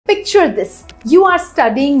Picture this. You are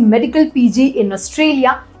studying medical PG in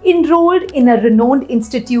Australia, enrolled in a renowned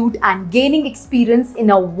institute and gaining experience in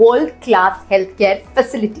a world-class healthcare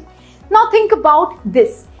facility. Now think about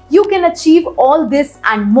this. You can achieve all this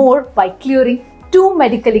and more by clearing 2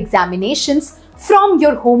 medical examinations from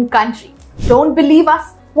your home country. Don't believe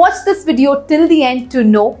us? Watch this video till the end to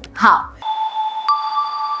know how.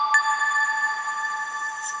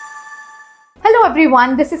 Hello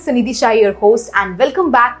everyone, this is Sunidhi Shah, your host, and welcome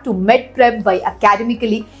back to MedPrep by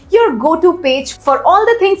Academically, your go-to page for all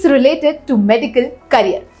the things related to medical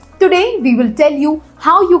career. Today, we will tell you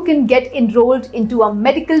how you can get enrolled into a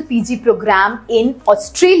medical PG program in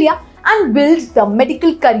Australia and build the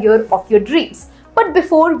medical career of your dreams. But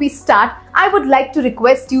before we start, I would like to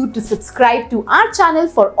request you to subscribe to our channel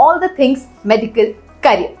for all the things medical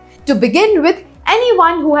career. To begin with,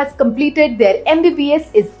 anyone who has completed their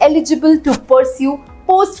MBBS is eligible to pursue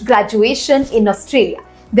post-graduation in Australia.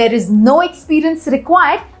 There is no experience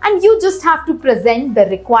required and you just have to present the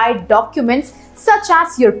required documents such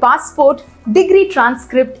as your passport, degree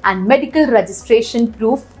transcript and medical registration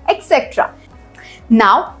proof, etc.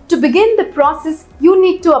 Now, to begin the process, you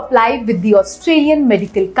need to apply with the Australian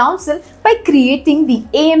Medical Council by creating the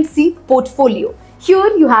AMC portfolio.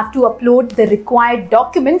 Here you have to upload the required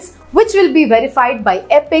documents which will be verified by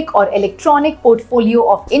EPIC or Electronic Portfolio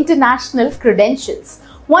of International Credentials.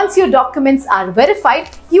 Once your documents are verified,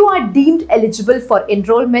 you are deemed eligible for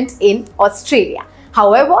enrollment in Australia.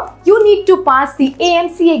 However, you need to pass the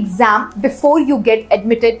AMC exam before you get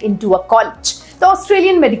admitted into a college. The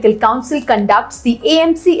Australian Medical Council conducts the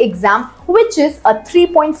AMC exam, which is a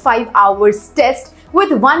 3.5 hours test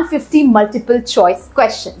with 150 multiple choice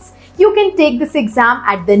questions. You can take this exam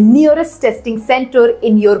at the nearest testing center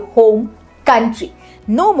in your home country.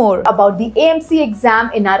 Know more about the AMC exam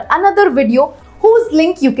in our another video, whose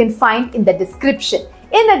link you can find in the description.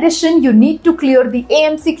 In addition, you need to clear the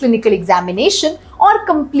AMC clinical examination or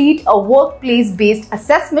complete a workplace-based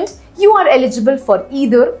assessment. You are eligible for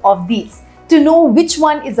either of these. To know which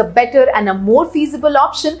one is a better and a more feasible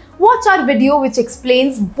option, watch our video which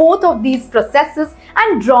explains both of these processes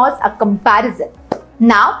and draws a comparison.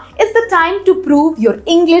 Now is the time to prove your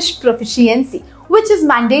English proficiency, which is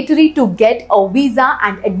mandatory to get a visa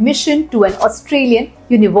and admission to an Australian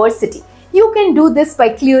university. You can do this by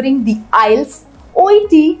clearing the IELTS,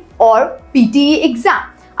 OET or PTE exam.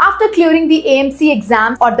 After clearing the AMC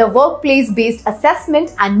exam or the workplace-based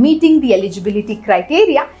assessment and meeting the eligibility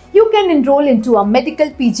criteria, you can enroll into a medical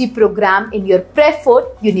PG program in your preferred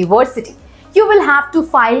university. You will have to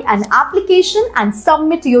file an application and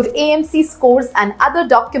submit your AMC scores and other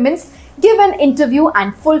documents, give an interview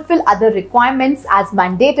and fulfill other requirements as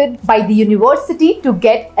mandated by the university to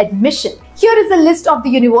get admission. Here is a list of the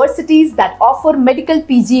universities that offer medical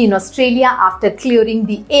PG in Australia after clearing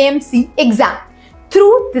the AMC exam.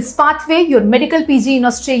 Through this pathway, your medical PG in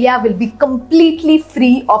Australia will be completely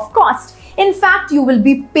free of cost. In fact, you will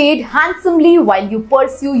be paid handsomely while you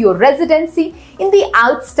pursue your residency in the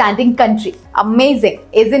outstanding country. Amazing,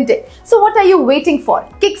 isn't it? So what are you waiting for?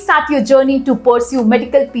 Kickstart your journey to pursue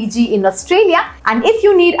medical PG in Australia. And if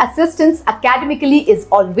you need assistance, Academically is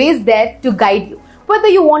always there to guide you. Whether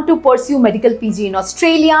you want to pursue medical PG in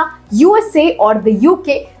Australia, USA or the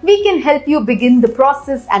UK, we can help you begin the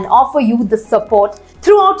process and offer you the support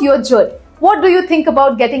throughout your journey. What do you think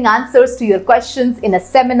about getting answers to your questions in a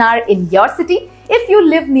seminar in your city? If you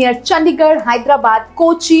live near Chandigarh, Hyderabad,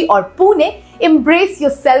 Cochin or Pune, embrace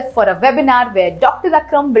yourself for a webinar where Dr.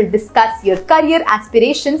 Akram will discuss your career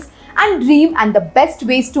aspirations and dream and the best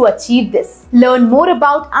ways to achieve this. Learn more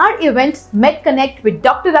about our event MedConnect with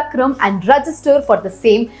Dr. Akram and register for the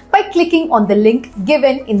same by clicking on the link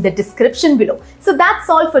given in the description below. So that's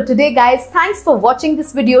all for today guys. Thanks for watching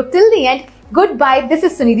this video till the end. Goodbye. This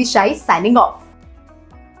is Sunidhi Shah signing off.